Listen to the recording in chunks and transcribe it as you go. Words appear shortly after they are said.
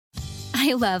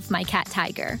I love my cat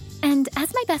Tiger. And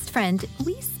as my best friend,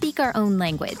 we speak our own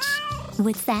language.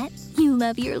 What's that? You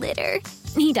love your litter?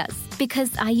 He does, because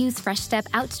I use Fresh Step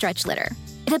Outstretch Litter.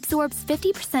 It absorbs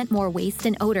 50% more waste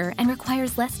and odor and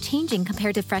requires less changing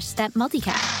compared to Fresh Step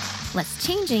Multicat. Less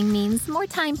changing means more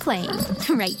time playing.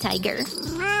 Right, Tiger?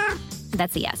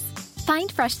 That's a yes.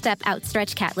 Find Fresh Step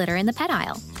Outstretch Cat Litter in the pet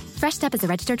aisle. Fresh Step is a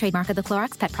registered trademark of the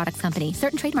Clorox Pet Products Company.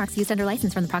 Certain trademarks used under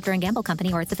license from the Procter & Gamble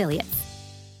Company or its affiliates.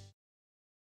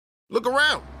 Look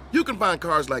around. You can find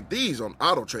cars like these on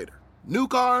AutoTrader. New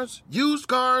cars, used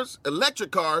cars,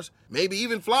 electric cars, maybe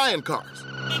even flying cars.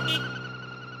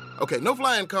 Okay, no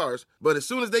flying cars, but as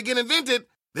soon as they get invented,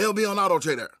 they'll be on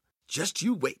AutoTrader. Just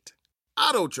you wait.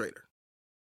 AutoTrader.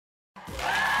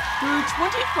 Through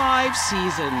 25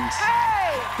 seasons,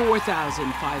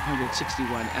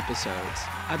 4,561 episodes,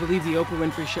 I believe The Oprah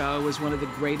Winfrey Show is one of the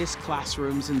greatest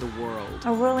classrooms in the world.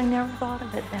 I really never thought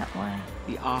of it that way.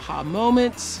 The aha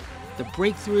moments, the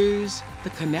breakthroughs, the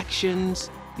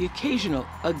connections, the occasional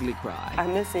ugly cry. I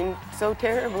miss him so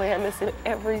terribly. I miss him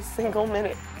every single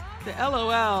minute. The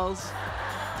LOLs,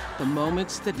 the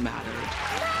moments that mattered,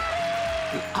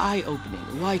 the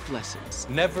eye-opening life lessons.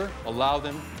 Never allow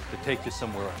them to take you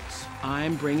somewhere else.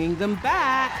 I'm bringing them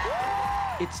back.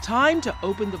 It's time to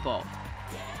open the vault.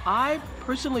 I've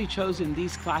personally chosen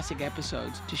these classic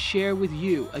episodes to share with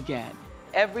you again.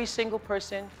 Every single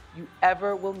person you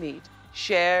ever will meet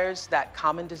shares that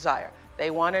common desire.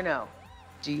 They want to know,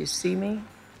 do you see me?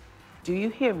 Do you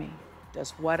hear me?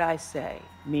 Does what I say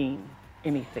mean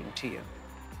anything to you?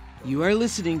 You are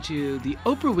listening to The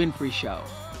Oprah Winfrey Show,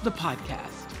 the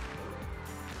podcast.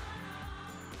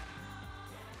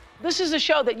 This is a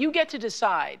show that you get to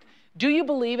decide. Do you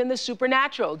believe in the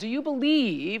supernatural? Do you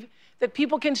believe that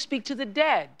people can speak to the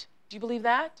dead? Do you believe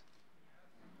that?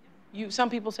 Some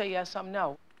people say yes, some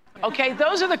no. Okay,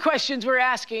 those are the questions we're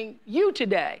asking you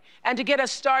today. And to get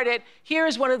us started, here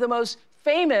is one of the most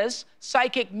famous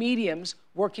psychic mediums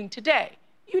working today.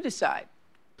 You decide.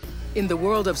 In the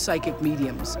world of psychic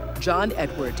mediums, John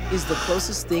Edward is the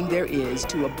closest thing there is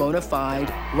to a bona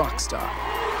fide rock star.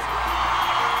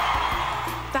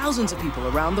 Thousands of people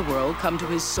around the world come to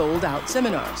his sold-out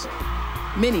seminars,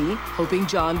 many hoping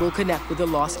John will connect with a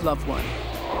lost loved one.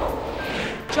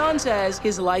 John says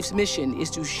his life's mission is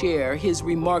to share his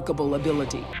remarkable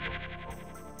ability.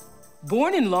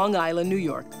 Born in Long Island, New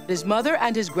York, his mother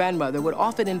and his grandmother would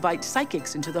often invite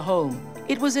psychics into the home.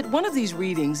 It was at one of these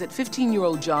readings that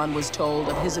 15-year-old John was told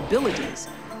of his abilities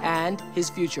and his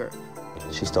future.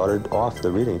 She started off the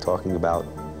reading talking about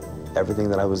everything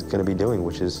that I was going to be doing,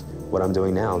 which is what I'm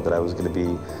doing now, that I was going to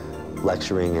be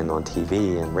lecturing and on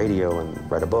TV and radio and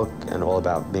write a book and all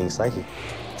about being psychic.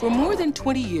 For more than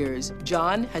 20 years,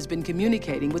 John has been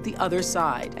communicating with the other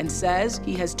side and says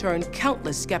he has turned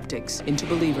countless skeptics into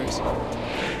believers.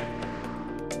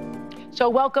 So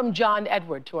welcome John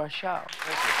Edward to our show.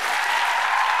 Thank you.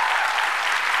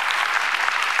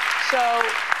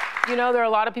 So, you know, there are a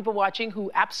lot of people watching who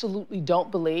absolutely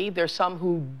don't believe. There's some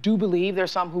who do believe.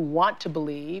 There's some who want to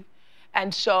believe.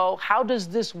 And so how does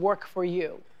this work for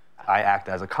you? I act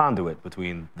as a conduit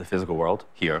between the physical world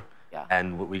here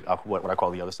and what I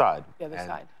call the other side. The other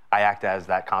side. I act as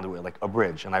that conduit, like a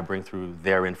bridge, and I bring through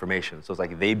their information. So it's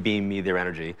like they beam me their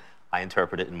energy, I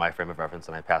interpret it in my frame of reference,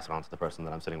 and I pass it on to the person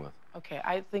that I'm sitting with. Okay,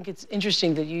 I think it's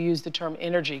interesting that you use the term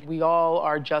energy. We all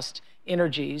are just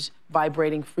energies,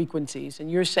 vibrating frequencies, and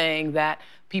you're saying that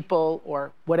people,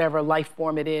 or whatever life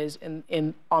form it is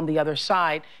on the other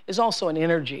side, is also an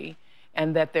energy,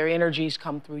 and that their energies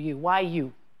come through you. Why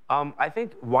you? I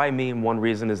think why me, and one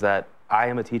reason is that I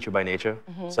am a teacher by nature,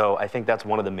 so I think that's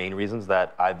one of the main reasons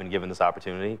that I've been given this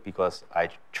opportunity, because I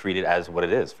treat it as what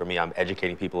it is. For me, I'm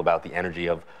educating people about the energy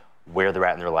of where they're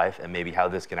at in their life and maybe how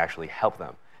this can actually help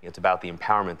them. It's about the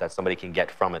empowerment that somebody can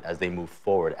get from it as they move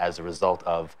forward as a result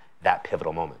of that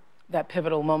pivotal moment. That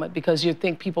pivotal moment, because you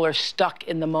think people are stuck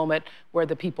in the moment where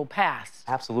the people pass.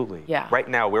 Absolutely. Yeah. Right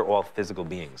now, we're all physical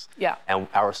beings. Yeah. And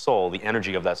our soul, the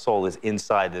energy of that soul, is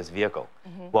inside this vehicle.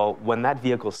 Well, when that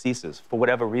vehicle ceases, for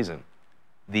whatever reason,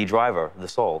 the driver, the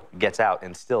soul, gets out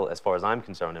and still, as far as I'm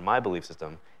concerned, in my belief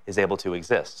system, is able to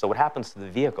exist. So what happens to the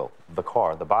vehicle, the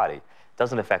car, the body,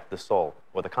 doesn't affect the soul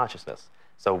or the consciousness.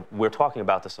 So we're talking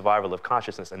about the survival of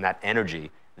consciousness and that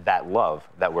energy, that love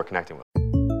that we're connecting with.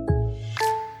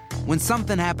 When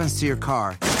something happens to your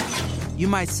car, you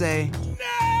might say,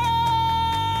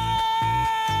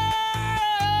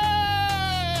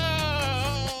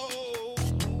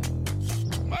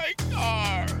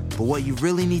 but what you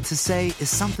really need to say is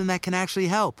something that can actually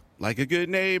help. Like a good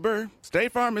neighbor,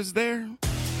 State Farm is there.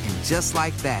 And just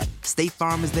like that, State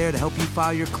Farm is there to help you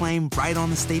file your claim right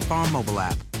on the State Farm mobile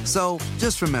app. So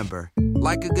just remember,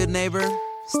 like a good neighbor,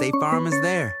 State Farm is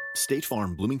there. State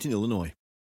Farm, Bloomington, Illinois.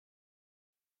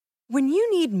 When you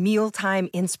need mealtime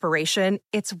inspiration,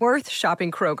 it's worth shopping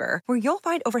Kroger, where you'll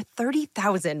find over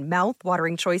 30,000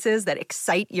 mouth-watering choices that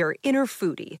excite your inner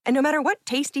foodie. And no matter what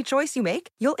tasty choice you make,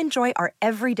 you'll enjoy our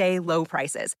everyday low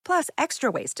prices, plus extra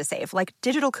ways to save, like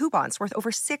digital coupons worth over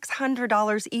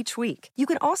 $600 each week. You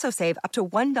can also save up to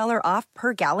 $1 off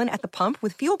per gallon at the pump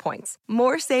with fuel points.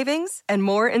 More savings and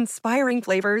more inspiring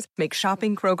flavors make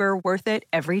shopping Kroger worth it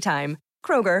every time.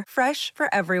 Kroger, fresh for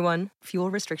everyone.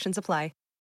 Fuel restrictions apply.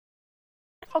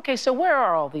 Okay, so where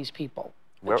are all these people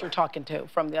that you're talking to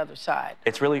from the other side?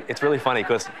 It's really funny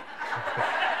because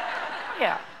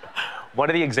Yeah. one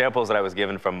of the examples that I was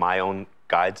given from my own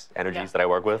guides, energies that I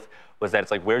work with, was that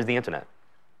it's like, where's the internet?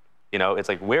 You know, it's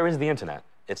like, where is the internet?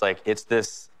 It's like, it's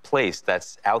this place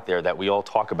that's out there that we all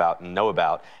talk about and know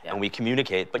about, and we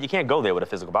communicate, but you can't go there with a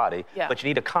physical body, but you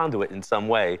need a conduit in some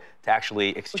way to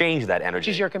actually exchange that energy. Which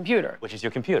is your computer. Which is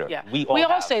your computer. Yeah. We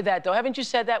all say that, though. Haven't you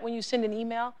said that when you send an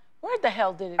email? Where the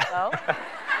hell did it go?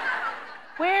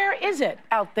 Where is it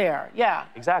out there? Yeah.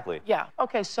 Exactly. Yeah.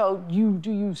 Okay, so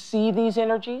do you see these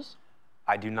energies?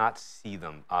 I do not see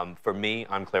them. For me,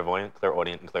 I'm clairvoyant,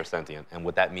 clairaudient, and clairsentient. And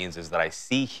what that means is that I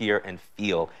see, hear, and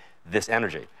feel this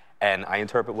energy. And I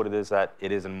interpret what it is that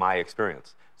it is in my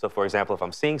experience. So for example, if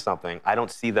I'm seeing something, I don't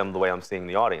see them the way I'm seeing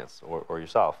the audience or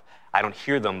yourself. I don't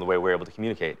hear them the way we're able to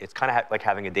communicate. It's kind of like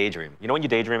having a daydream. You know when you're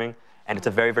daydreaming and it's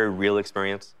a very, very real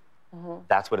experience?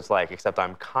 That's what it's like, except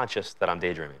I'm conscious that I'm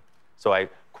daydreaming. So I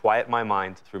quiet my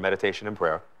mind through meditation and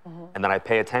prayer, and then I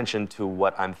pay attention to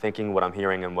what I'm thinking, what I'm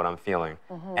hearing, and what I'm feeling.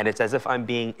 And it's as if I'm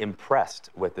being impressed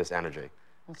with this energy.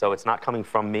 So it's not coming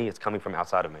from me, it's coming from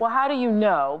outside of me. Well, how do you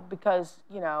know? Because,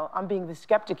 you know, I'm being the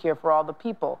skeptic here for all the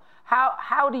people.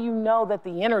 How do you know that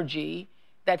the energy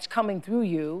that's coming through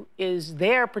you is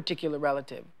their particular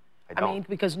relative? I mean,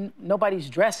 because nobody's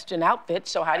dressed in outfits,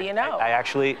 so how do you know? I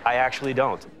actually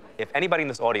don't. If anybody in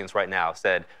this audience right now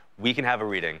said, we can have a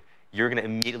reading, you're gonna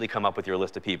immediately come up with your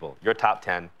list of people, your top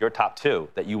 10, your top 2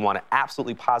 that you wanna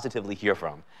absolutely positively hear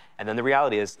from. And then the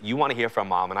reality is, you wanna hear from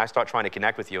mom, and I start trying to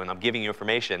connect with you, and I'm giving you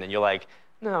information, and you're like,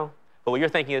 no. But what you're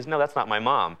thinking is, no, that's not my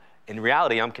mom. In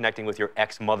reality, I'm connecting with your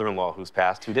ex-mother-in-law who's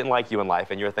passed, who didn't like you in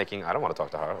life, and you're thinking, I don't wanna talk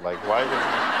to her. Like,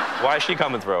 why is she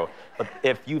coming through? But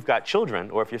if you've got children,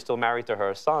 or if you're still married to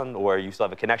her son, or you still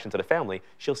have a connection to the family,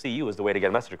 she'll see you as the way to get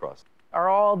a message across. Are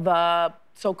all the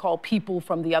so-called people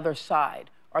from the other side,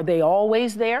 are they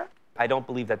always there? I don't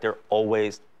believe that they're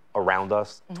always around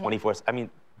us 24/7. I mean,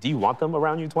 do you want them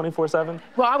around you 24/7?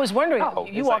 Well, I was wondering,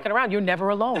 you walking around, you're never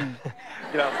alone.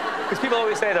 You know, because people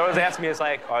always say, they always ask me, it's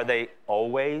like, are they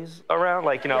always around?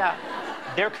 Like, you know,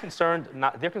 they're concerned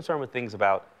with things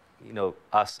about, you know,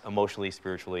 us emotionally,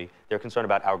 spiritually. They're concerned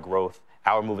about our growth,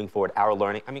 our moving forward, our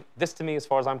learning. I mean, this to me, as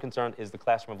far as I'm concerned, is the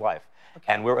classroom of life.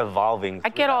 And we're evolving. I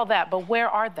get all that, but where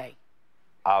are they?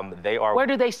 They are. Where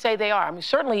do they say they are? I mean,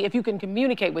 certainly, if you can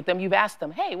communicate with them, you've asked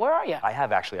them, hey, where are you? I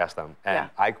have actually asked them. And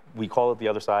we call it the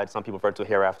other side. Some people refer to it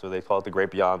hereafter. They call it the great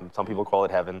beyond. Some people call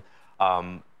it heaven.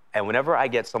 And whenever I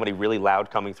get somebody really loud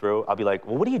coming through, I'll be like,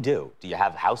 well, what do you do? Do you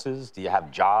have houses? Do you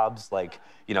have jobs? Like,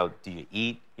 you know, do you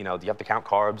eat? You know, do you have to count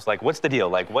carbs? Like, what's the deal?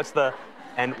 Like, what's the...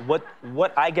 And what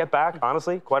I get back,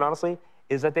 honestly, quite honestly,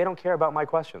 is that they don't care about my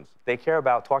questions. They care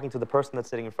about talking to the person that's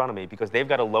sitting in front of me because they've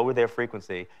got to lower their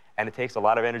frequency, and it takes a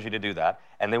lot of energy to do that,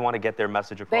 and they want to get their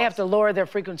message across. They have to lower their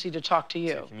frequency to talk to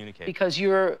you. To communicate. Because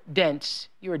you're dense.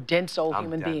 You're a dense old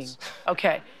human being. dense.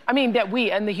 Okay. I mean, that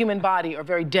we and the human body are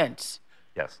very dense.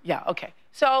 Yes. Yeah, okay.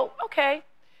 So, okay.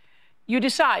 You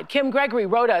decide. Kim Gregory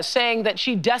wrote us saying that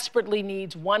she desperately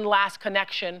needs one last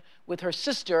connection with her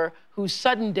sister, whose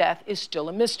sudden death is still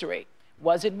a mystery.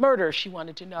 Was it murder, she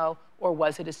wanted to know, or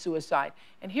was it a suicide?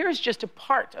 And here's just a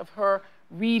part of her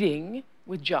reading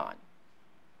with John.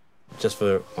 Just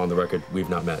for on the record, we've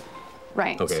not met.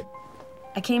 Right. Okay.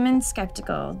 I came in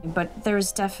skeptical, but there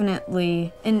was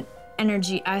definitely an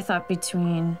energy, I thought,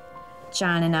 between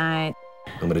John and I.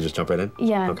 I'm gonna just jump right in?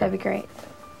 Yeah, okay. That'd be great.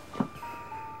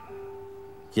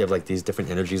 You have like these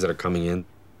different energies that are coming in.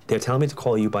 They're telling me to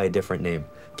call you by a different name.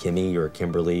 Kimmy or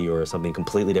Kimberly or something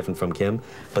completely different from Kim,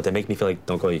 but they make me feel like,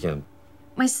 don't call you Kim.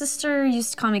 My sister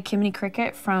used to call me Kiminy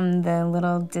Cricket from the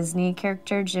little Disney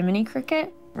character Jiminy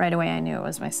Cricket. Right away I knew it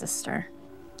was my sister.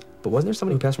 But wasn't there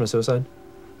somebody who passed from a suicide?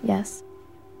 Yes.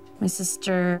 My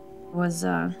sister was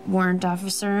a warrant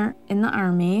officer in the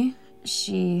Army.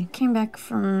 She came back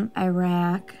from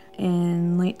Iraq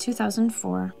in late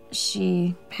 2004.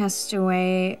 She passed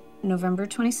away November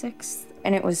 26th,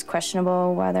 and it was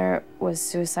questionable whether it was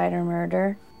suicide or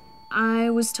murder. I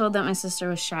was told that my sister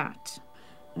was shot,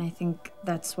 And I think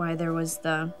that's why there was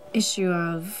the issue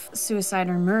of suicide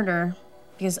or murder,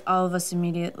 because all of us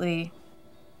immediately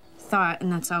thought,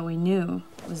 and that's all we knew,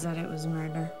 was that it was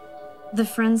murder. The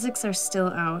forensics are still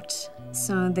out,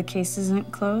 so the case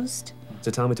isn't closed.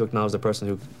 To tell me to acknowledge the person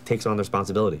who takes on the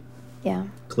responsibility. Yeah.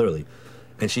 Clearly.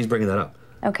 And she's bringing that up.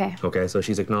 Okay. Okay, so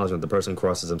she's acknowledging that the person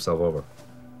crosses himself over.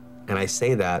 And I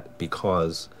say that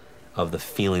because of the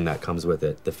feeling that comes with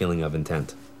it, the feeling of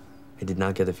intent. I did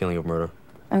not get the feeling of murder.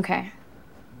 Okay.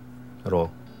 At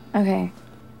all. Okay.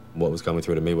 What was coming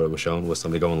through to me, what it was shown, was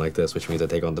somebody going like this, which means they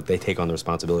take on the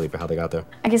responsibility for how they got there.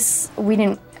 I guess we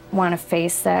didn't want to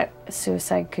face that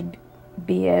suicide could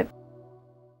be it.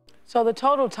 So the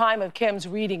total time of Kim's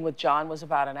reading with John was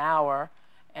about an hour,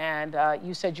 and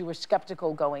you said you were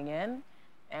skeptical going in,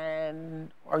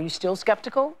 and are you still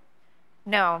skeptical?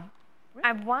 No.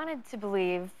 I wanted to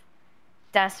believe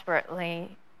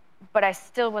desperately, but I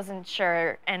still wasn't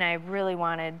sure, and I really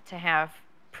wanted to have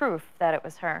proof that it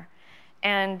was her.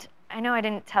 And I know I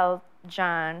didn't tell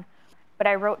John, but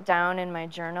I wrote down in my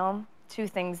journal 2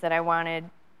 things that I wanted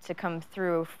to come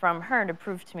through from her to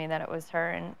prove to me that it was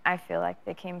her, and I feel like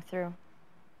they came through.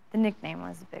 The nickname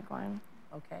was a big one.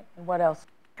 Okay, and what else?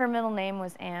 Her middle name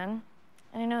was Anne,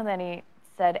 and I know that he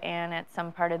said Anne at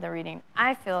some part of the reading.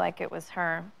 I feel like it was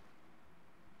her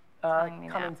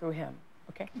coming through him.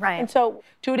 Okay. Right. And so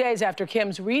 2 days after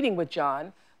Kim's reading with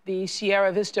John, the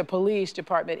Sierra Vista Police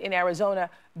Department in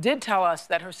Arizona did tell us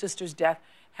that her sister's death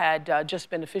had just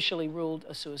been officially ruled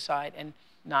a suicide and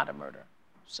not a murder.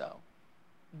 So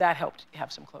that helped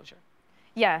have some closure.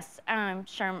 Yes, I'm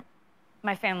sure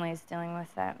my family is dealing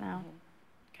with that now.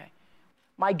 Okay.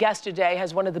 My guest today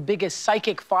has one of the biggest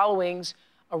psychic followings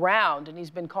around, and he's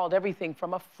been called everything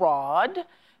from a fraud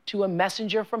to a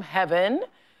messenger from heaven.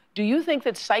 Do you think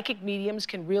that psychic mediums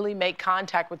can really make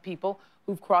contact with people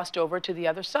who've crossed over to the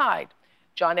other side?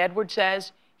 John Edwards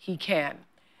says he can.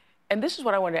 And this is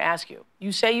what I wanted to ask you.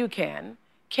 You say you can.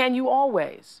 Can you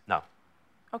always? No.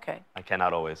 Okay. I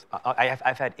cannot always.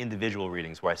 I've had individual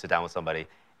readings where I sit down with somebody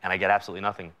and I get absolutely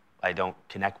nothing. I don't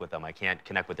connect with them. I can't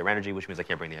connect with their energy, which means I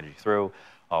can't bring the energy through,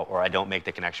 or I don't make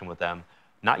the connection with them.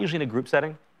 Not usually in a group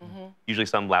setting. Usually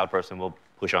some loud person will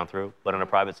push on through, but in a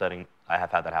private setting, I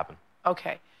have had that happen.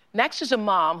 Okay. Next is a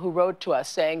mom who wrote to us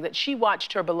saying that she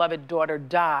watched her beloved daughter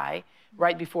die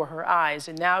right before her eyes,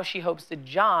 and now she hopes that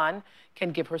John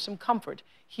can give her some comfort.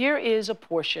 Here is a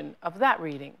portion of that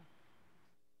reading.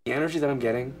 The energy that I'm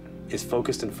getting is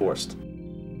focused and forced.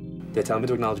 They're telling me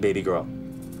to acknowledge baby girl.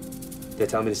 They're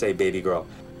telling me to say baby girl.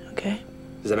 Okay.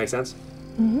 Does that make sense?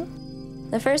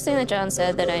 The first thing that John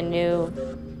said that I knew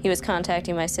he was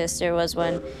contacting my sister was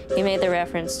when he made the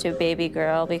reference to baby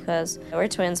girl, because we're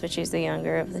twins, but she's the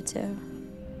younger of the 2.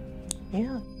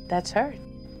 Yeah, that's her,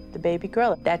 the baby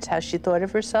girl. That's how she thought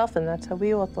of herself, and that's how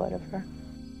we all thought of her.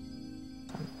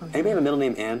 Anybody have a middle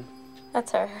name Ann?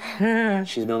 That's her.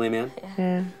 She's middle name Ann?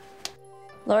 Yeah.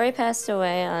 Lori passed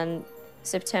away on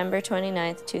September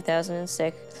 29th,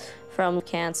 2006 from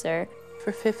cancer.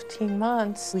 For 15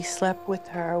 months, we slept with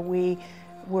her. We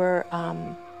were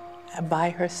by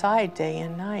her side day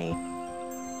and night.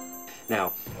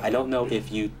 Now, I don't know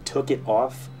if you took it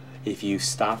off, if you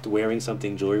stopped wearing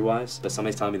something jewelry-wise, but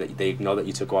somebody's telling me that they know that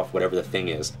you took off whatever the thing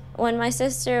is. When my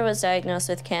sister was diagnosed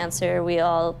with cancer, we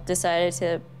all decided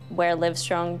to wear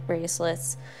Livestrong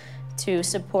bracelets to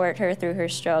support her through her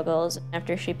struggles.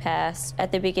 After she passed,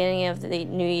 at the beginning of the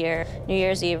new year, New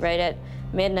Year's Eve, right at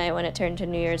midnight when it turned to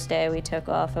New Year's Day, we took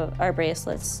off of our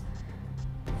bracelets.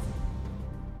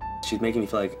 She's making me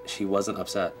feel like she wasn't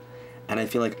upset. And I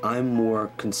feel like I'm more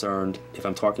concerned, if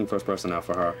I'm talking first person now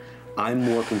for her, I'm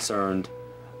more concerned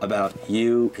about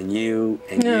you and you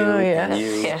and you and you.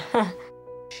 Yeah.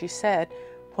 She said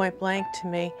point blank to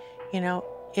me, you know,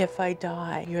 if I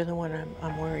die, you're the one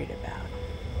I'm worried about.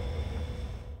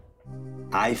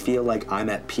 I feel like I'm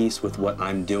at peace with what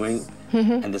I'm doing,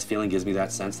 and this feeling gives me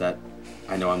that sense that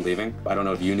I know I'm leaving. I don't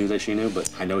know if you knew that she knew,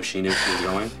 but I know she knew she was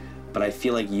going. But I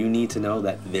feel like you need to know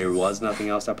that there was nothing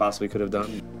else I possibly could have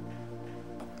done.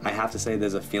 I have to say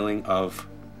there's a feeling of,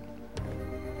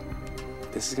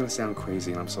 this is gonna sound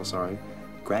crazy and I'm so sorry,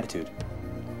 gratitude.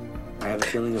 I have a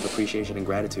feeling of appreciation and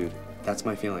gratitude. That's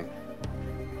my feeling.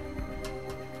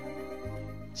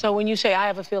 So when you say I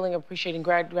have a feeling of appreciating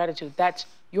gratitude, that's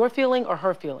your feeling or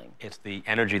her feeling? It's the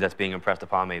energy that's being impressed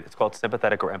upon me. It's called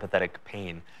sympathetic or empathetic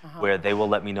pain, where they will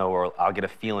let me know, or I'll get a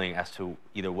feeling as to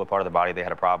either what part of the body they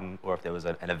had a problem, or if there was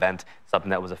an event, something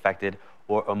that was affected,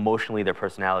 or emotionally their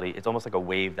personality. It's almost like a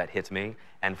wave that hits me,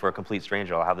 and for a complete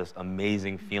stranger, I'll have this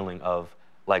amazing feeling of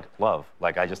like love.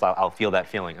 Like I'll feel that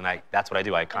feeling, and that's what I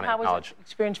do. I kind of acknowledge. How was the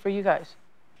experience for you guys?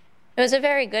 It was a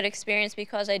very good experience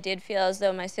because I did feel as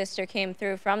though my sister came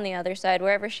through from the other side.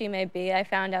 Wherever she may be, I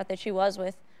found out that she was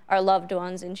with our loved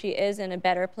ones, and she is in a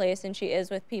better place, and she is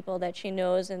with people that she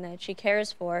knows and that she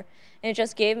cares for. And it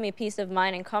just gave me peace of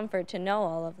mind and comfort to know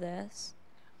all of this.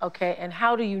 Okay, and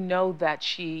how do you know that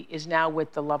she is now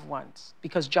with the loved ones?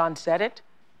 Because John said it?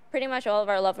 Pretty much all of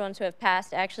our loved ones who have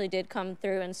passed actually did come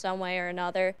through in some way or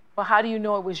another. Well, how do you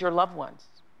know it was your loved ones?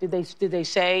 Did they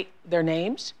say their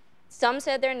names? Some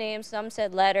said their names, some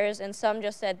said letters, and some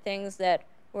just said things that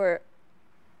were,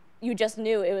 you just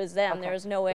knew it was them. Okay. There was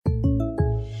no way.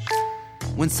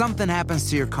 When something happens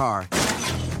to your car,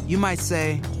 you might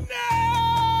say,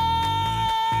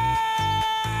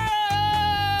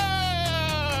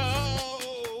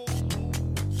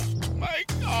 My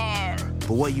car! But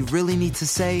what you really need to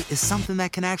say is something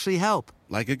that can actually help.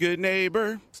 Like a good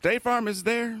neighbor, State Farm is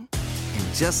there.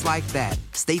 And just like that,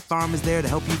 State Farm is there to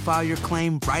help you file your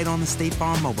claim right on the State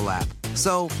Farm mobile app.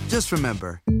 So just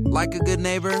remember, like a good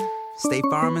neighbor, State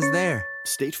Farm is there.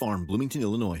 State Farm, Bloomington,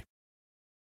 Illinois.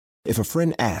 If a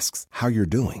friend asks how you're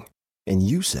doing, and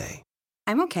you say,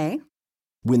 I'm okay.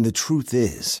 When the truth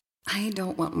is, I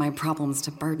don't want my problems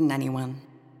to burden anyone.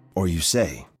 Or you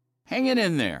say, hang it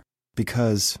in there.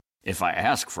 Because if I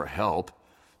ask for help,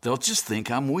 they'll just think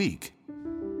I'm weak.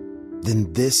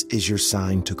 Then this is your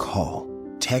sign to call,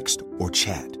 text, or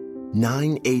chat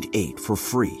 988 for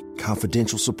free,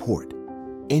 confidential support.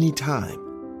 Anytime.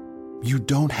 You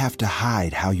don't have to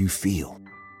hide how you feel.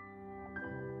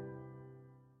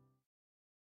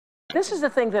 This is the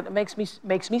thing that makes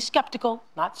me skeptical,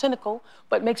 not cynical,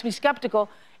 but makes me skeptical.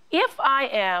 If I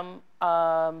am,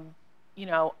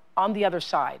 on the other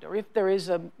side, or if there is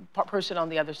a person on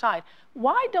the other side,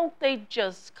 why don't they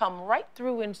just come right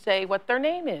through and say what their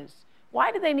name is? Why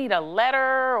do they need a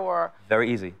letter or? Very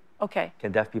easy. Okay.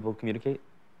 Can deaf people communicate?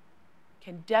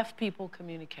 Can deaf people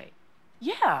communicate?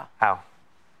 Yeah. How?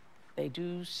 They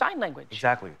do sign language.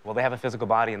 Exactly. Well, they have a physical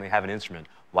body and they have an instrument.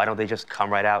 Why don't they just come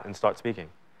right out and start speaking?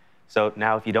 So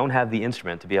now if you don't have the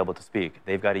instrument to be able to speak,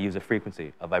 they've got to use a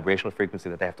frequency, a vibrational frequency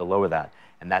that they have to lower that,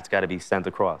 and that's got to be sent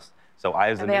across. So I,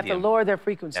 as a medium, have to lower their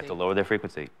frequency. They have to lower their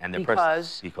frequency. And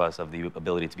because of the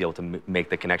ability to be able to make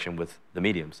the connection with the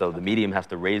medium. So the medium has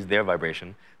to raise their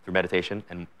vibration through meditation,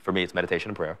 and for me it's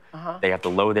meditation and prayer. They have to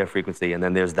lower their frequency, and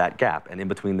then there's that gap. And in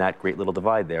between that great little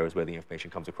divide there is where the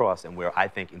information comes across and where I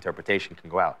think interpretation can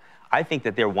go out. I think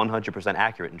that they're 100%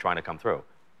 accurate in trying to come through.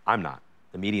 I'm not.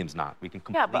 The medium's not. We can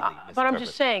completely but I'm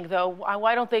just saying, though,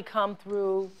 why don't they come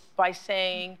through by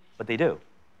saying... But they do.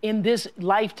 In this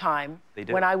lifetime,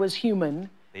 when I was human,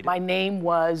 my name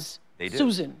was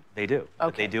Susan. They do. Okay.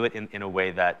 But they do it in a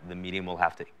way that the medium will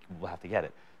have to get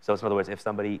it. So in other words, if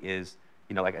somebody is,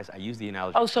 like I use the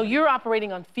analogy. Oh, so you're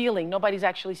operating on feeling. Nobody's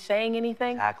actually saying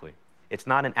anything? Exactly. It's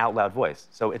not an out loud voice.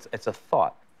 So it's a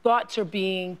thought. Thoughts are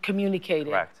being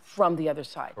communicated from the other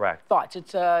side. Correct. Thoughts.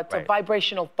 It's a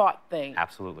vibrational thought thing.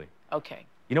 Absolutely. Okay.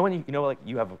 Everybody knows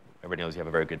you have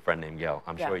a very good friend named Gail.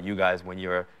 I'm sure you guys, when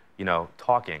you're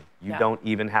talking, you don't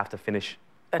even have to finish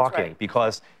talking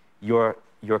because you're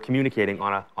communicating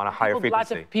on a higher frequency. Lots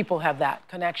of people have that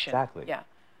connection. Exactly. Yeah.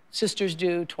 Sisters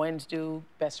do, twins do,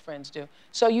 best friends do.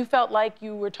 So you felt like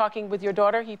you were talking with your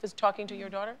daughter? He was talking to your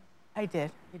daughter? I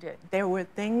did. You did. There were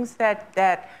things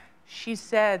that she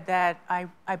said that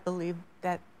I believe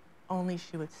that only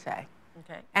she would say.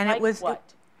 Okay. And like it was what?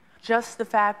 Just the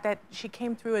fact that she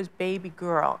came through as baby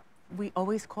girl. We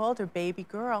always called her baby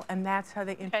girl, and that's how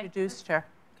they introduced her.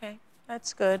 Okay,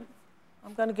 that's good.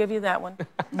 I'm going to give you that one.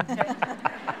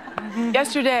 Okay.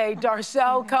 Yesterday,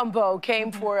 Darcel Cumbo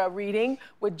came for a reading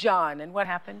with John, and what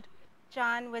happened?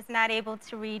 John was not able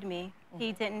to read me.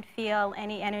 He didn't feel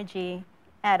any energy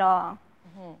at all.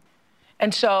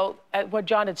 And so what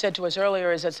John had said to us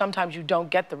earlier is that sometimes you don't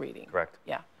get the reading. Correct.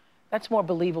 Yeah. That's more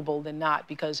believable than not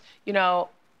because,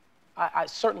 I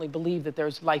certainly believe that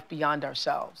there's life beyond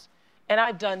ourselves. And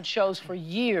I've done shows for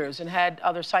years and had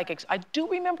other psychics. I do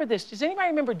remember this. Does anybody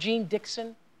remember Jean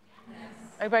Dixon? Yes.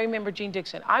 Everybody remember Jean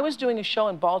Dixon? I was doing a show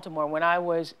in Baltimore when it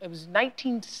was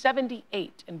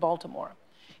 1978 in Baltimore.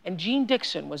 And Jean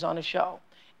Dixon was on a show.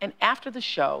 And after the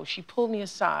show, she pulled me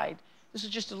aside. This is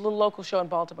just a little local show in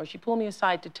Baltimore. She pulled me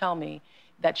aside to tell me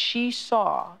that she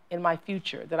saw in my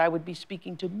future that I would be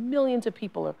speaking to millions of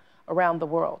people around the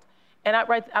world. And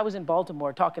I was in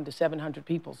Baltimore talking to 700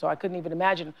 people, so I couldn't even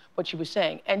imagine what she was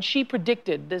saying. And she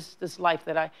predicted this life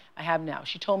that I have now.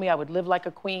 She told me I would live like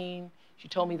a queen. She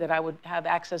told me that I would have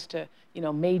access to,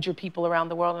 major people around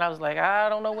the world. And I was like, I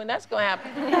don't know when that's going to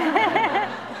happen.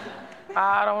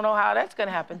 I don't know how that's going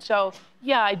to happen. So,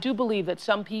 yeah, I do believe that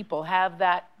some people have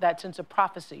that sense of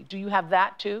prophecy. Do you have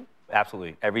that, too?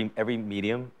 Absolutely. Every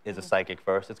medium is a psychic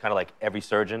first. It's kind of like every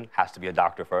surgeon has to be a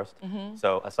doctor first.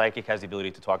 So a psychic has the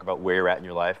ability to talk about where you're at in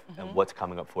your life and what's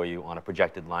coming up for you on a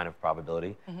projected line of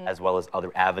probability, as well as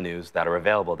other avenues that are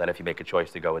available that if you make a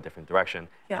choice to go a different direction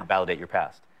and validate your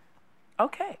past.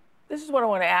 Okay. This is what I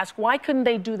want to ask. Why couldn't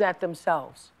they do that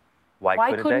themselves?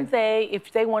 Why couldn't they,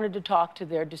 if they wanted to talk to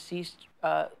their deceased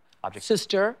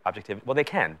sister? Objectivity. Well, they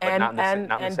can, but not in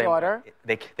the same daughter.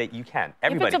 way. You can.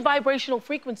 Everybody If it's a can. vibrational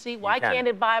frequency, why can't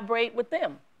it vibrate with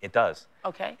them? It does.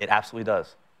 Okay. It absolutely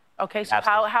does. Okay, so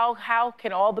how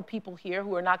can all the people here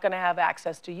who are not going to have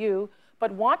access to you,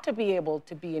 but want to be able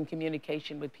to be in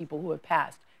communication with people who have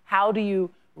passed, how do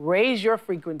you raise your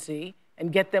frequency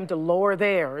and get them to lower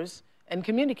theirs and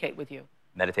communicate with you?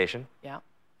 Meditation. Yeah.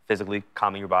 Physically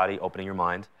calming your body, opening your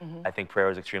mind. I think prayer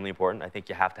is extremely important. I think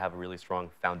you have to have a really strong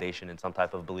foundation in some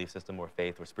type of belief system or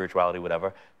faith or spirituality,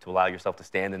 whatever, to allow yourself to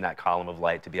stand in that column of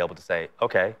light to be able to say,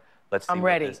 okay, let's see. I'm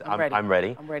ready. I'm ready. I'm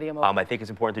ready. I'm open. I think it's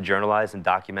important to journalize and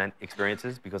document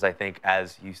experiences because I think,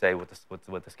 as you say with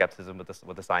the skepticism,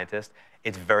 with the scientist,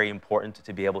 it's very important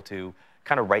to be able to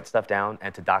kind of write stuff down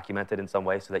and to document it in some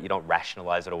way so that you don't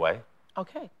rationalize it away.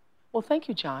 Okay. Well, thank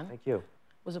you, John. Thank you.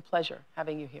 It was a pleasure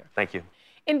having you here. Thank you.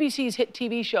 NBC's hit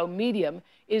TV show Medium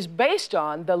is based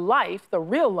on the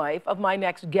real life of my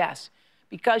next guest,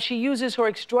 because she uses her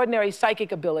extraordinary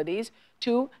psychic abilities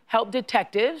to help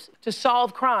detectives to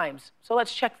solve crimes. So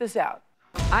let's check this out.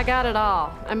 I got it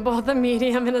all. I'm both a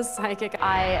medium and a psychic.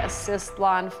 I assist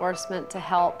law enforcement to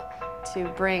help to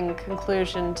bring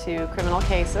conclusion to criminal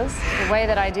cases. The way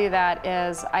that I do that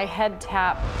is I head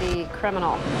tap the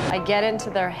criminal. I get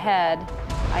into their head,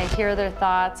 I hear their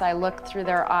thoughts, I look through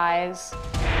their eyes.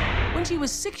 When she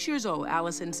was 6 years old,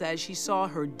 Allison says she saw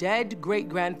her dead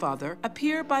great-grandfather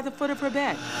appear by the foot of her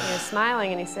bed. He was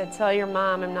smiling and he said, "Tell your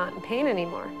mom I'm not in pain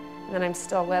anymore." And then I'm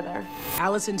still with her.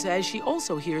 Allison says she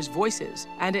also hears voices,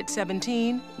 and at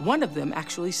 17, one of them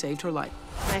actually saved her life.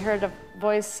 I heard a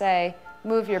voice say,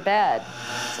 "Move your bed."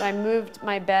 So I moved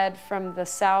my bed from the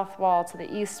south wall to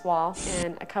the east wall,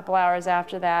 and a couple hours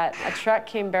after that, a truck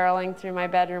came barreling through my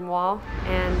bedroom wall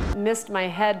and missed my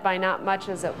head by not much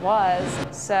as it was.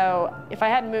 So if I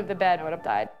hadn't moved the bed, I would have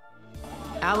died.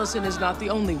 Allison is not the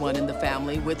only one in the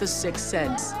family with a sixth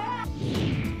sense.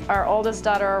 Our oldest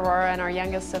daughter, Aurora, and our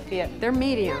youngest, Sophia, they're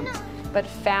mediums, but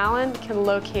Fallon can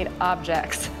locate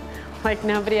objects like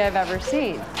nobody I've ever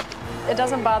seen. It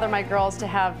doesn't bother my girls to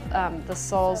have the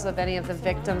souls of any of the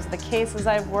victims, the cases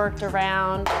I've worked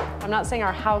around. I'm not saying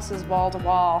our house is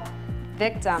wall-to-wall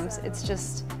victims. It's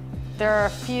just there are a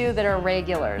few that are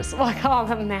regulars, we'll call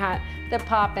them that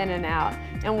pop in and out,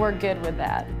 and we're good with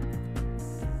that.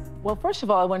 Well, first of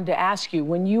all, I wanted to ask you,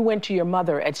 when you went to your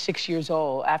mother at 6 years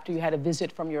old, after you had a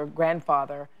visit from your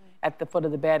grandfather at the foot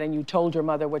of the bed, and you told your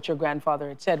mother what your grandfather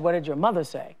had said, what did your mother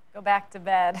say? Go back to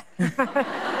bed.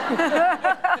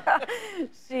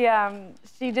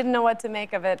 She didn't know what to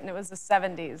make of it, and it was the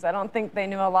 70s. I don't think they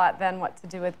knew a lot then what to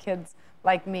do with kids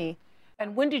like me.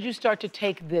 And when did you start to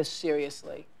take this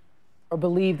seriously, or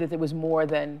believe that it was more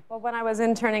than? Well, when I was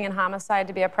interning in homicide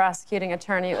to be a prosecuting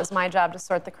attorney, it was my job to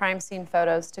sort the crime scene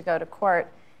photos to go to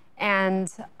court.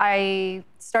 And I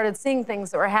started seeing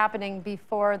things that were happening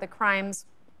before the crime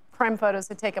photos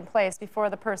had taken place, before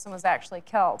the person was actually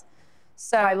killed.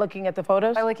 So by looking at the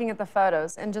photos? By looking at the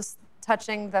photos and just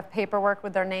touching the paperwork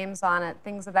with their names on it,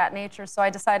 things of that nature. So I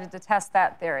decided to test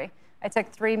that theory. I took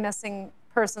 3 missing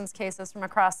persons cases from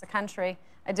across the country.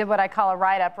 I did what I call a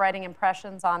write-up, writing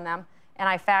impressions on them, and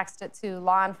I faxed it to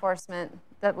law enforcement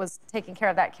that was taking care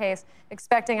of that case,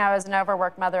 expecting I was an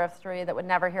overworked mother of 3 that would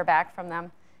never hear back from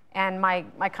them. And my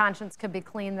conscience could be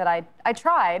clean that I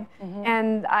tried.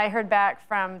 And I heard back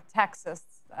from Texas,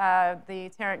 the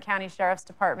Tarrant County Sheriff's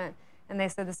Department, and they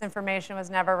said this information was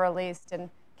never released, and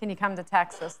can you come to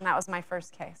Texas? And that was my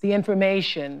first case. The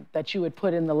information that you had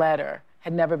put in the letter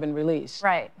had never been released.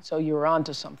 Right. So you were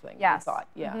onto something, yes. you thought,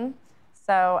 yeah.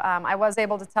 So I was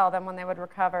able to tell them when they would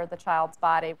recover the child's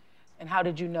body. And how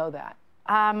did you know that?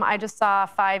 I just saw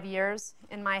 5 years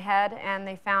in my head, and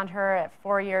they found her at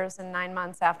 4 years and 9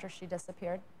 months after she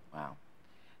disappeared. Wow.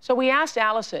 So we asked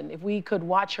Allison if we could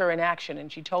watch her in action, and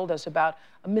she told us about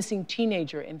a missing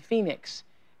teenager in Phoenix,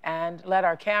 and let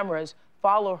our cameras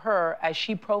follow her as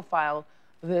she profiled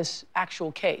this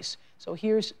actual case. So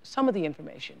here's some of the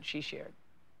information she shared.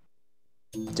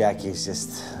 Jackie's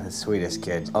just the sweetest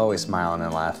kid, always smiling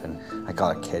and laughing. I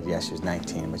call her kid. Yeah, she was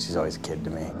 19, but she's always a kid to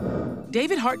me.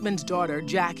 David Hartman's daughter,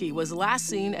 Jackie, was last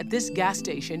seen at this gas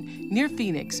station near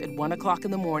Phoenix at 1 o'clock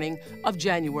in the morning of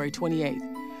January 28th.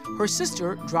 Her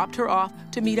sister dropped her off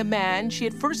to meet a man she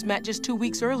had first met just 2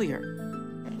 weeks earlier.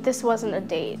 This wasn't a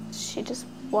date. She just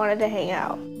wanted to hang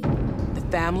out. The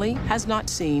family has not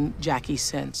seen Jackie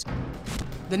since.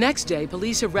 The next day,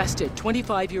 police arrested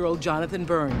 25-year-old Jonathan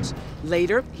Burns.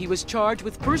 Later, he was charged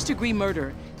with first-degree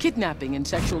murder, kidnapping, and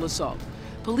sexual assault.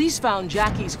 Police found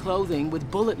Jackie's clothing with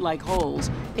bullet-like holes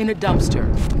in a dumpster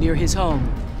near his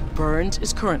home. Burns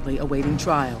is currently awaiting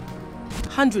trial.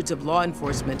 Hundreds of law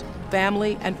enforcement,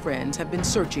 family, and friends have been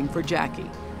searching for Jackie.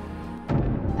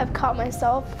 I've caught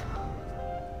myself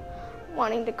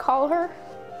wanting to call her,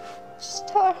 just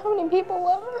tell her how many people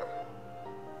love her.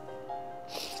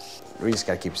 We just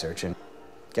gotta keep searching.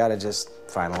 Gotta just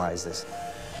finalize this.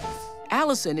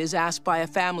 Allison is asked by a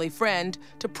family friend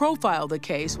to profile the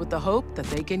case with the hope that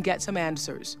they can get some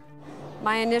answers.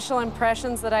 My initial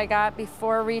impressions that I got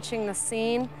before reaching the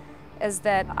scene is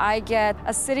that I get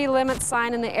a city limit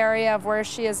sign in the area of where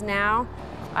she is now.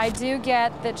 I do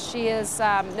get that she is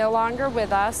no longer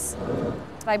with us.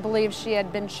 I believe she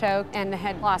had been choked and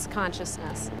had lost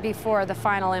consciousness before the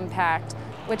final impact,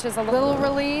 which is a little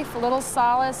relief, a little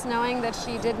solace, knowing that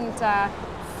she didn't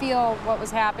feel what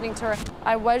was happening to her.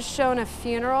 I was shown a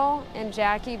funeral and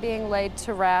Jackie being laid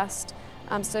to rest,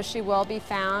 so she will be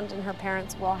found and her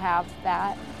parents will have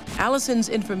that. Allison's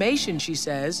information, she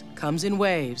says, comes in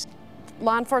waves.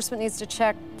 Law enforcement needs to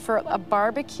check for a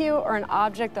barbecue or an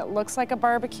object that looks like a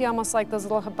barbecue, almost like those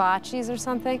little hibachis or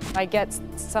something. I get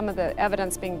some of the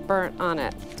evidence being burnt on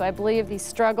it. So I believe the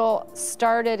struggle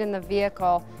started in the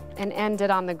vehicle and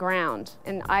ended on the ground.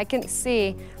 And I can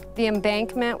see the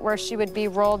embankment where she would be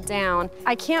rolled down.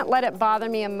 I can't let it bother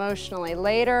me emotionally.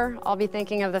 Later, I'll be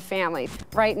thinking of the family.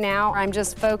 Right now, I'm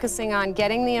just focusing on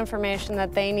getting the information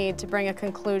that they need to bring a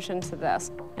conclusion to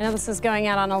this. I know this is going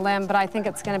out on a limb, but I think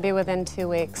it's going to be within 2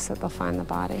 weeks that they'll find the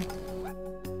body.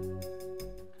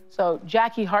 So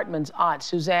Jackie Hartman's aunt,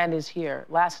 Suzanne, is here.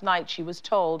 Last night, she was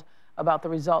told about the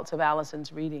results of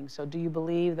Allison's reading. So do you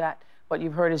believe that what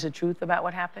you've heard is the truth about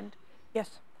what happened?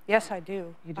 Yes. Yes, I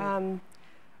do. You do?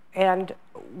 And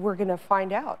we're going to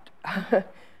find out.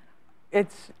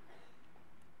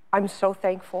 I'm so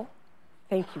thankful.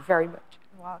 Thank you very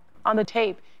much. On the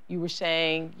tape, you were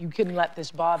saying you couldn't let this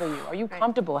bother you. Are you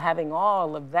comfortable having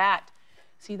all of that?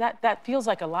 See, that feels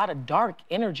like a lot of dark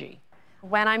energy.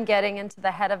 When I'm getting into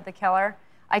the head of the killer,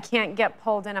 I can't get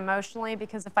pulled in emotionally,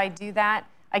 because if I do that,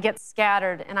 I get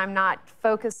scattered and I'm not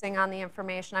focusing on the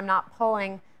information. I'm not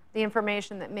pulling the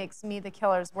information that makes me the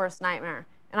killer's worst nightmare.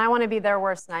 And I want to be their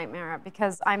worst nightmare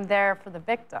because I'm there for the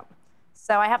victim.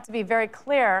 So I have to be very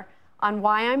clear on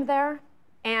why I'm there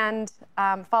and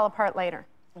fall apart later.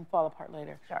 And fall apart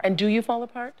later. Sure. And do you fall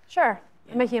apart? Sure.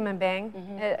 I'm a human being.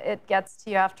 It gets to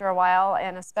you after a while,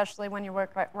 and especially when you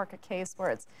work a case where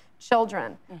it's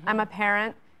children. I'm a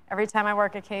parent. Every time I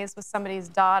work a case with somebody's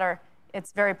daughter,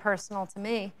 it's very personal to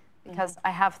me because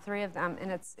I have 3 of them,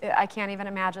 and I can't even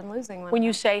imagine losing one. When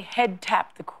you say head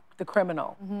tap the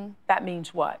criminal, that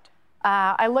means what?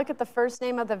 I look at the first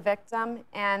name of the victim,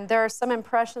 and there are some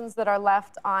impressions that are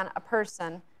left on a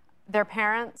person, their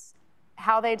parents,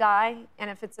 how they die, and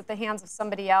if it's at the hands of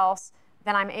somebody else,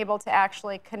 then I'm able to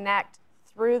actually connect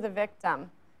through the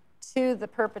victim to the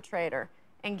perpetrator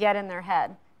and get in their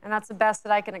head. And that's the best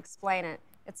that I can explain it.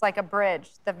 It's like a bridge.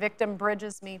 The victim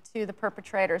bridges me to the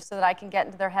perpetrator so that I can get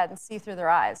into their head and see through their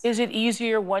eyes. Is it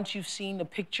easier once you've seen a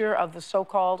picture of the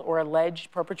so-called or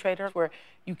alleged perpetrator where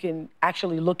you can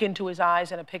actually look into his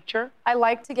eyes in a picture? I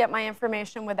like to get my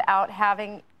information without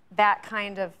having that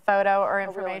kind of photo or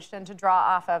information to draw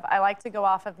off of. I like to go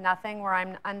off of nothing where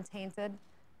I'm untainted.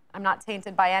 I'm not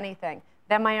tainted by anything.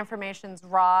 Then my information's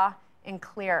raw and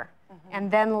clear.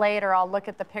 And then later I'll look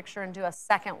at the picture and do a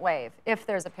second wave, if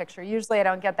there's a picture. Usually I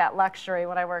don't get that luxury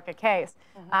when I work a case,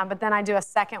 but then I do a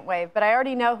second wave. But I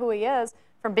already know who he is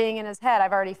from being in his head.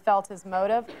 I've already felt his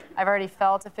motive. I've already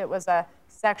felt if it was a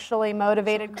sexually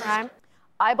motivated crime.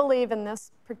 I believe in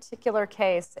this particular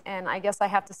case, and I guess I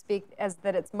have to speak as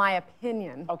that it's my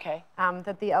opinion,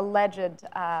 that the alleged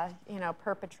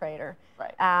perpetrator,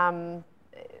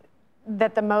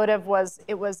 that the motive was,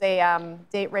 it was a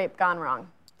date rape gone wrong.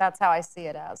 That's how I see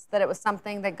it as, that it was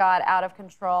something that got out of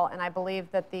control, and I believe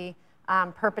that the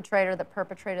perpetrator that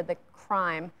perpetrated the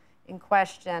crime in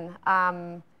question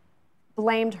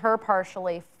blamed her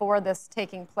partially for this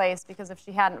taking place, because if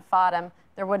she hadn't fought him,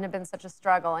 there wouldn't have been such a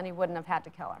struggle and he wouldn't have had to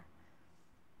kill her.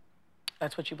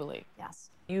 That's what you believe? Yes.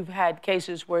 You've had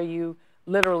cases where you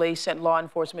literally sent law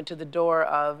enforcement to the door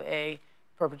of a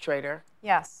perpetrator.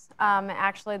 Yes.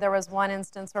 Actually, there was one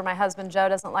instance where my husband, Joe,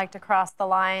 doesn't like to cross the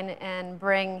line and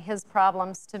bring his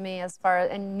problems to me as far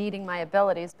as needing my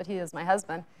abilities, but he is my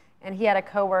husband. And he had a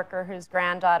coworker whose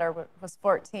granddaughter was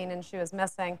 14 and she was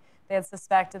missing. They had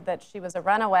suspected that she was a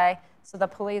runaway, so the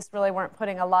police really weren't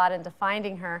putting a lot into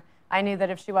finding her. I knew that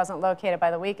if she wasn't located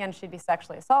by the weekend, she'd be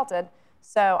sexually assaulted.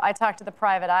 So I talked to the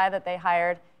private eye that they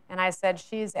hired, and I said,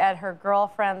 she's at her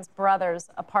girlfriend's brother's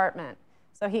apartment.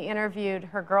 So he interviewed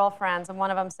her girlfriends, and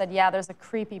one of them said, yeah, there's a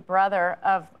creepy brother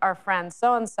of our friend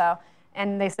so-and-so.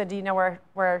 And they said, do you know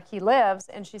where he lives?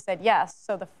 And she said, yes.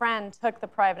 So the friend took the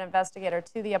private investigator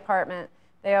to the apartment.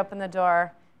 They opened the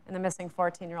door, and the missing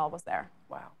 14-year-old was there.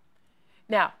 Wow.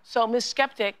 Now, so Ms.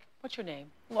 Skeptic, what's your name?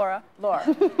 Laura.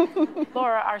 Laura.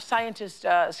 Laura, our scientist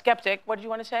skeptic, what did you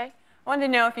want to say? I wanted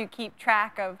to know if you keep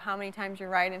track of how many times you're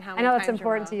right and how many I know times it's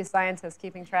important to you scientists,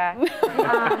 keeping track.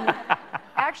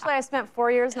 Actually, I spent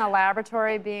 4 years in a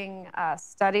laboratory being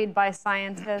studied by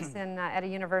scientists at a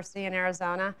university in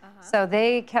Arizona. So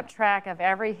they kept track of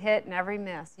every hit and every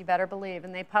miss, you better believe,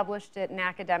 and they published it in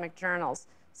academic journals.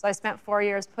 So I spent 4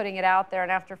 years putting it out there,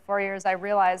 and after 4 years, I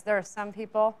realized there are some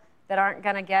people that aren't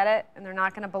going to get it, and they're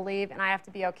not going to believe, and I have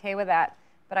to be okay with that.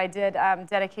 But I did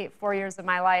dedicate 4 years of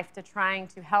my life to trying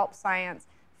to help science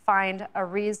find a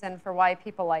reason for why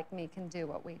people like me can do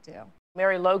what we do.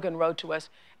 Mary Logan wrote to us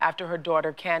after her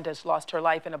daughter Candace lost her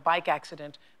life in a bike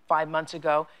accident 5 months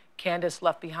ago. Candace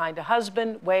left behind a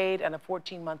husband, Wade, and a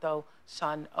 14-month-old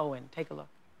son, Owen. Take a look.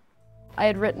 I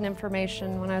had written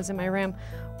information when I was in my room.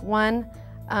 One,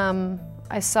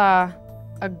 I saw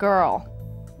a girl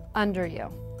under you.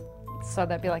 So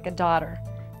that'd be like a daughter.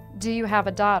 Do you have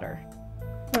a daughter?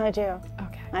 I do.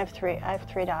 Okay. I have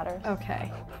three daughters.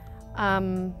 Okay.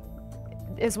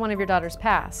 Is one of your daughters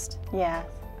passed? Yes.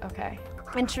 Okay.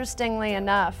 Interestingly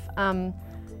enough,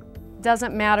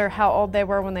 doesn't matter how old they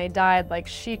were when they died, like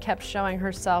she kept showing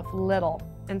herself little.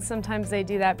 And sometimes they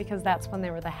do that because that's when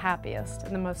they were the happiest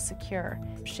and the most secure.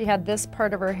 She had this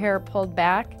part of her hair pulled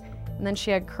back, and then she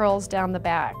had curls down the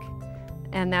back.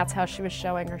 And that's how she was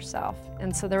showing herself.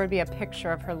 And so there would be a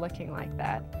picture of her looking like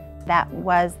that. That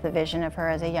was the vision of her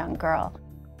as a young girl.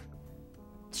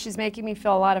 She's making me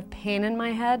feel a lot of pain in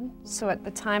my head, so at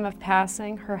the time of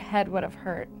passing, her head would have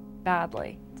hurt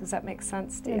badly. Does that make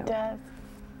sense to you? It does.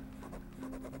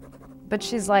 But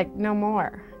she's like, no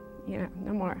more, you know,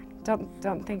 no more.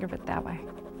 Don't think of it that way.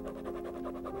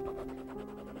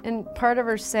 And part of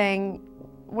her saying,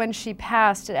 when she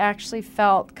passed, it actually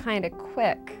felt kind of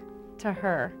quick to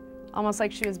her, almost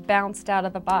like she was bounced out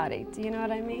of the body. Do you know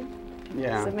what I mean?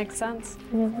 Yeah. Does it make sense?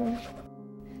 Mm-hmm.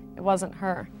 It wasn't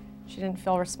her. She didn't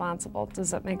feel responsible.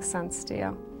 Does it make sense to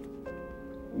you?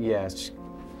 Yes.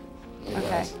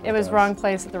 Okay. It was wrong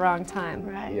place at the wrong time.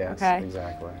 Right. Yes, okay.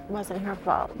 exactly. It wasn't her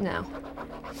fault. No.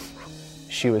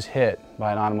 She was hit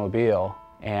by an automobile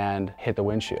and hit the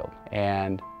windshield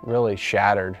and really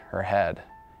shattered her head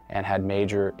and had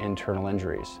major internal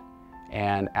injuries.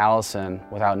 And Allison,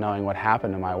 without knowing what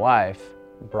happened to my wife,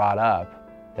 brought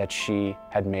up that she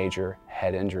had major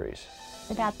head injuries.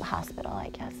 About the hospital, I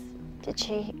guess. Did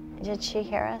she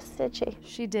hear us? Did she?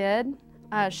 She did.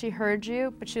 She heard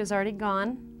you, but she was already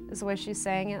gone, is the way she's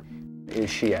saying it. Is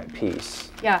she at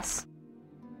peace? Yes.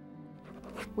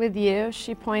 With you,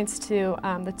 she points to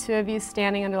the two of you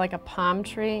standing under like a palm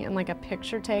tree and like a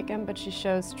picture taken, but she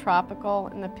shows tropical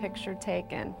in the picture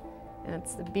taken. And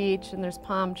it's the beach and there's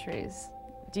palm trees.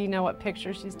 Do you know what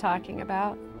picture she's talking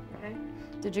about? Okay.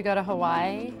 Did you go to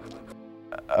Hawaii?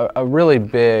 A really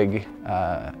big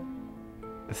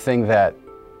thing that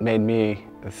made me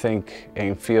think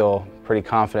and feel pretty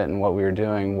confident in what we were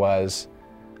doing was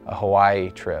a Hawaii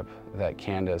trip that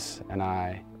Candace and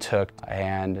I took.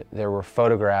 And there were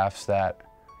photographs that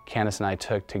Candace and I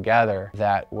took together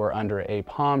that were under a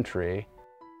palm tree.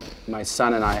 My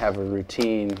son and I have a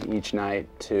routine each night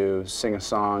to sing a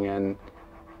song and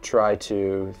try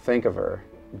to think of her.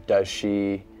 Does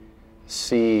she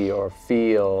see or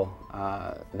feel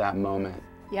that moment?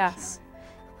 Yes.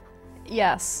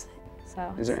 Yes.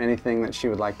 So. Is there anything that she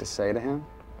would like to say to him?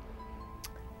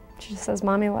 She just says,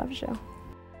 Mommy loves you.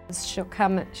 She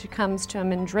comes to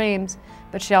him in dreams,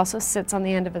 but she also sits on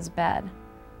the end of his bed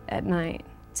at night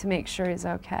to make sure he's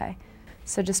okay.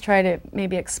 So just try to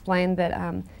maybe explain that,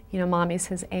 you know, Mommy's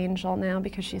his angel now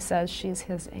because she says she's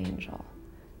his angel.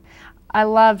 I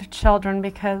love children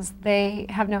because they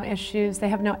have no issues, they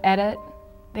have no edit.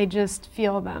 They just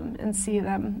feel them and see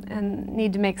them and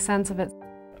need to make sense of it.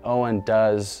 Owen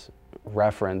does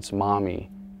reference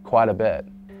Mommy quite a bit.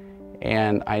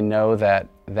 And I know that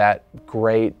that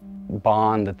great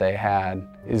bond that they had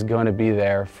is going to be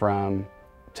there from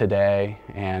today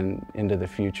and into the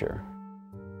future.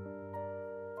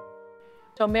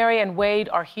 So Mary and Wade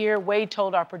are here. Wade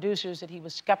told our producers that he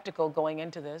was skeptical going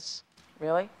into this.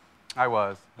 Really? I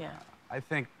was. Yeah. I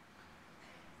think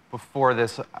Before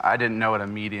this, I didn't know what a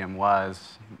medium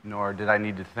was, nor did I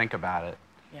need to think about it.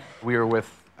 Yeah. We were with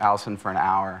Allison for an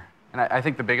hour, and I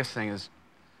think the biggest thing is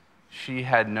she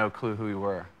had no clue who we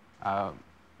were.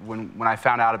 When I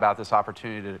found out about this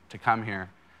opportunity to come here,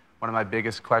 one of my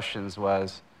biggest questions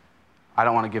was, I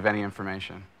don't want to give any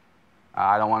information.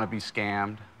 I don't want to be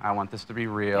scammed. I want this to be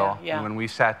real. Yeah. And when we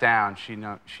sat down, she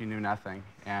knew nothing.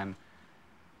 And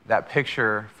that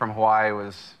picture from Hawaii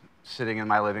was sitting in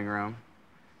my living room.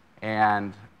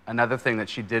 And another thing that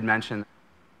she did mention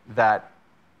that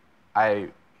I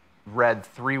read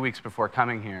 3 weeks before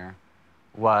coming here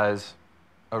was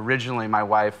originally my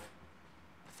wife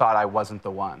thought I wasn't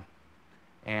the one.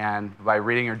 And by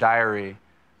reading her diary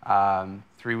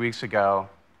 3 weeks ago,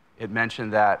 it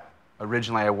mentioned that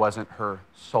originally I wasn't her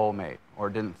soulmate, or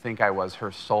didn't think I was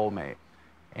her soulmate.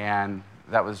 And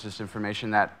that was just information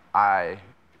that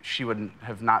she would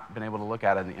have not been able to look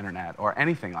at on the internet or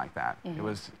anything like that. Mm-hmm. It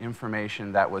was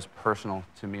information that was personal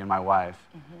to me and my wife.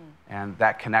 Mm-hmm. And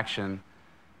that connection,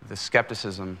 the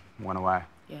skepticism went away.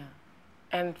 Yeah.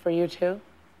 And for you too?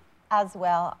 As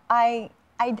well. I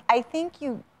think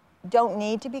you don't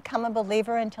need to become a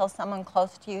believer until someone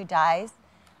close to you dies.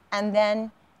 And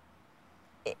then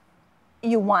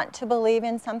you want to believe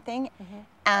in something. Mm-hmm.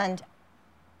 And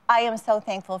I am so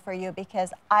thankful for you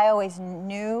because I always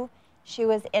knew she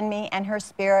was in me, and her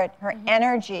spirit, her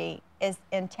energy is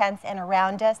intense and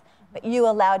around us. But you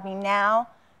allowed me now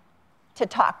to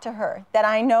talk to her, that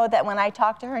I know that when I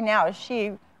talk to her now,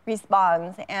 she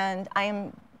responds, and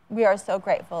we are so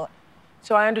grateful.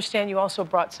 So I understand you also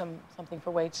brought something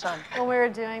for Wade's son. When we were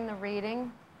doing the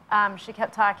reading, she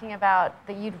kept talking about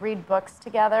that you'd read books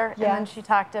together, Yes. and then she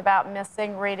talked about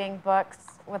missing reading books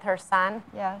with her son.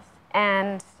 Yes.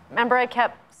 And remember I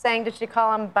kept saying, did she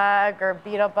call him Bug or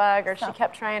Beetle Bug, or she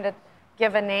kept trying to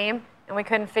give a name, and we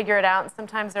couldn't figure it out, and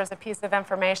sometimes there's a piece of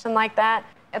information like that.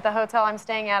 At the hotel I'm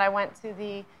staying at, I went to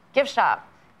the gift shop,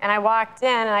 and I walked in,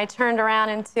 and I turned around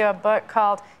into a book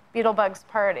called Beetlebug's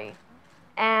Party.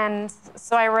 And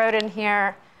so I wrote in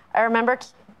here, I remember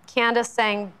Candace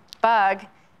saying Bug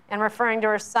and referring to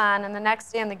her son, and the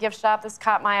next day in the gift shop, this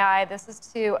caught my eye. This is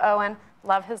to Owen,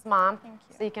 love his mom. Thank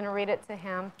you. So you can read it to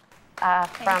him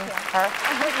from her.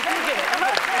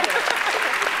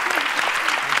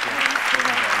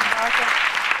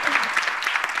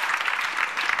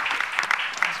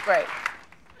 That's great.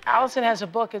 Allison has a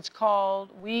book. It's called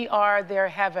We Are Their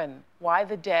Heaven, Why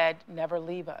the Dead Never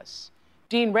Leave Us.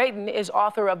 Dean Radin is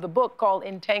author of the book called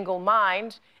Entangled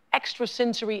Minds,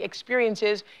 Extrasensory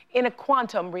Experiences in a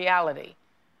Quantum Reality.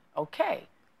 Okay,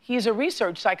 he's a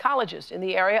research psychologist in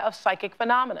the area of psychic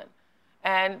phenomenon.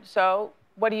 And so,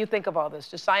 what do you think of all this?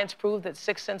 Does science prove that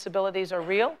sixth sensibilities are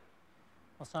real?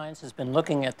 Well, science has been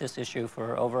looking at this issue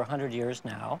for over 100 years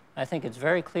now. I think it's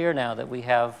very clear now that we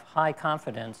have high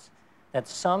confidence that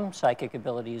some psychic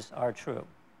abilities are true.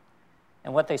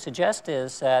 And what they suggest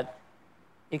is that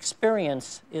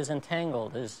experience is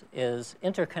entangled, is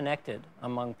interconnected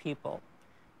among people.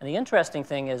 And the interesting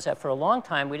thing is that for a long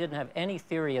time, we didn't have any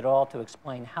theory at all to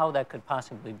explain how that could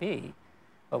possibly be.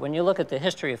 But when you look at the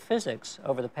history of physics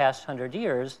over the past 100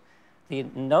 years, the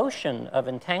notion of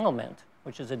entanglement,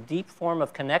 which is a deep form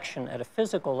of connection at a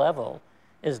physical level,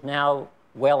 is now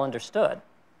well understood.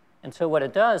 And so what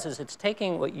it does is it's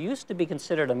taking what used to be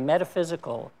considered a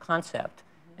metaphysical concept,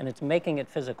 and it's making it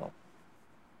physical.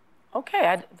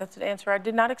 Okay, that's an answer I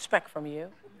did not expect from you.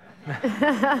 Did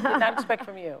not expect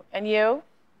from you. And you?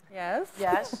 Yes.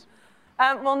 Yes.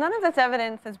 Well, none of this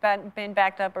evidence has been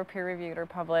backed up or peer-reviewed or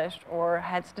published or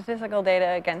had statistical data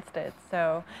against it.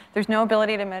 So there's no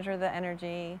ability to measure the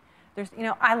energy.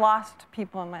 I lost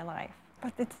people in my life,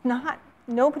 but it's not,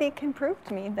 nobody can prove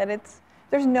to me that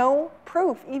there's no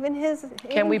proof, even his.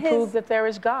 Can we prove that there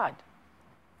is God?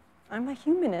 I'm a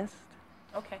humanist.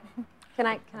 Okay. Can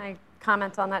I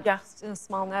comment on that just in a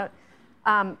small note?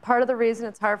 Part of the reason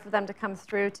it's hard for them to come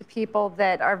through to people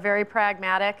that are very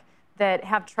pragmatic, that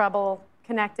have trouble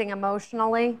connecting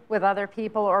emotionally with other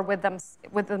people or with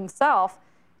themselves,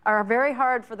 are very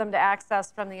hard for them to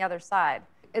access from the other side.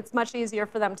 It's much easier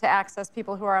for them to access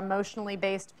people who are emotionally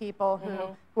based people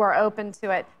who are open to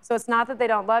it. So it's not that they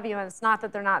don't love you, and it's not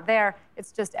that they're not there.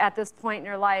 It's just at this point in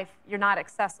your life, you're not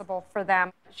accessible for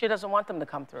them. She doesn't want them to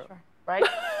come through, right?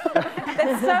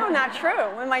 That's so not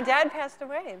true. When my dad passed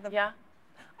away,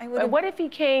 what if he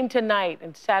came tonight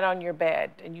and sat on your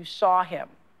bed and you saw him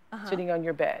sitting on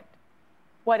your bed?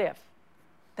 What if?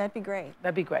 That'd be great.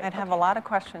 That'd be great. I'd have a lot of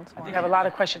questions for him. You have a lot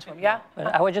of questions for him, yeah? But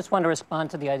I would just want to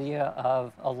respond to the idea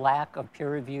of a lack of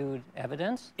peer-reviewed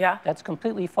evidence. Yeah. That's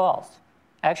completely false.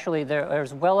 Actually,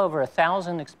 there's well over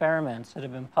 1,000 experiments that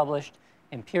have been published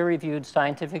in peer-reviewed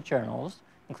scientific journals,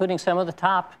 including some of the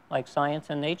top, like Science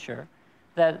and Nature,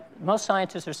 that most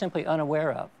scientists are simply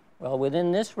unaware of. Well,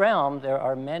 within this realm, there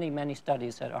are many, many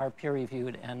studies that are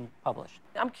peer-reviewed and published.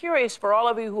 I'm curious, for all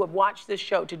of you who have watched this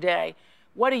show today,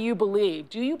 what do you believe?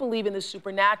 Do you believe in the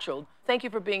supernatural? Thank you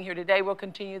for being here today. We'll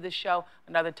continue this show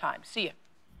another time. See you.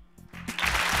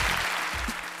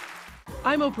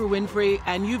 I'm Oprah Winfrey,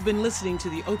 and you've been listening to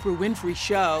The Oprah Winfrey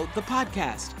Show, the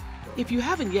podcast. If you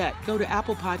haven't yet, go to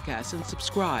Apple Podcasts and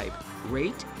subscribe,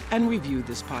 rate, and review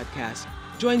this podcast.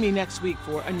 Join me next week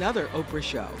for another Oprah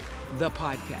Show, the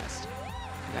podcast.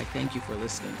 And I thank you for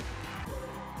listening.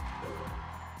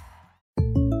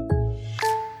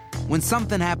 When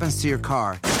something happens to your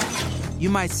car, you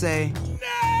might say,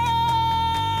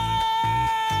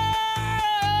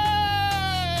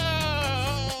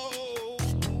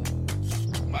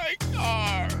 My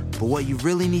car. but what you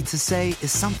really need to say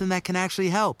is something that can actually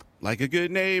help. Like a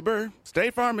good neighbor,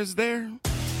 State Farm is there.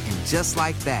 And just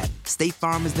like that, State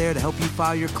Farm is there to help you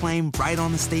file your claim right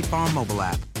on the State Farm mobile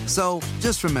app. So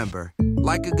just remember,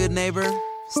 like a good neighbor,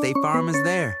 State Farm is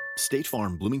there. State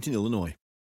Farm, Bloomington, Illinois.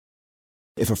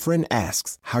 If a friend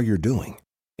asks how you're doing,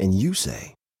 and you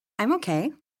say, I'm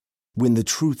okay. when the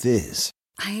truth is,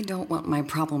 I don't want my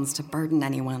problems to burden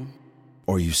anyone.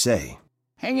 or you say,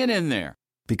 Hang it in there.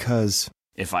 because,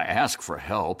 If I ask for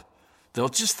help, they'll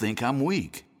just think I'm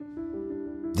weak.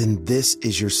 then this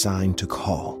is your sign to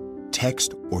call,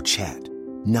 text, or chat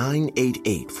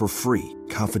 988 for free,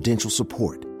 confidential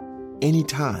support.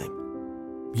 Anytime.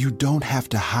 You don't have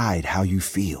to hide how you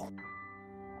feel.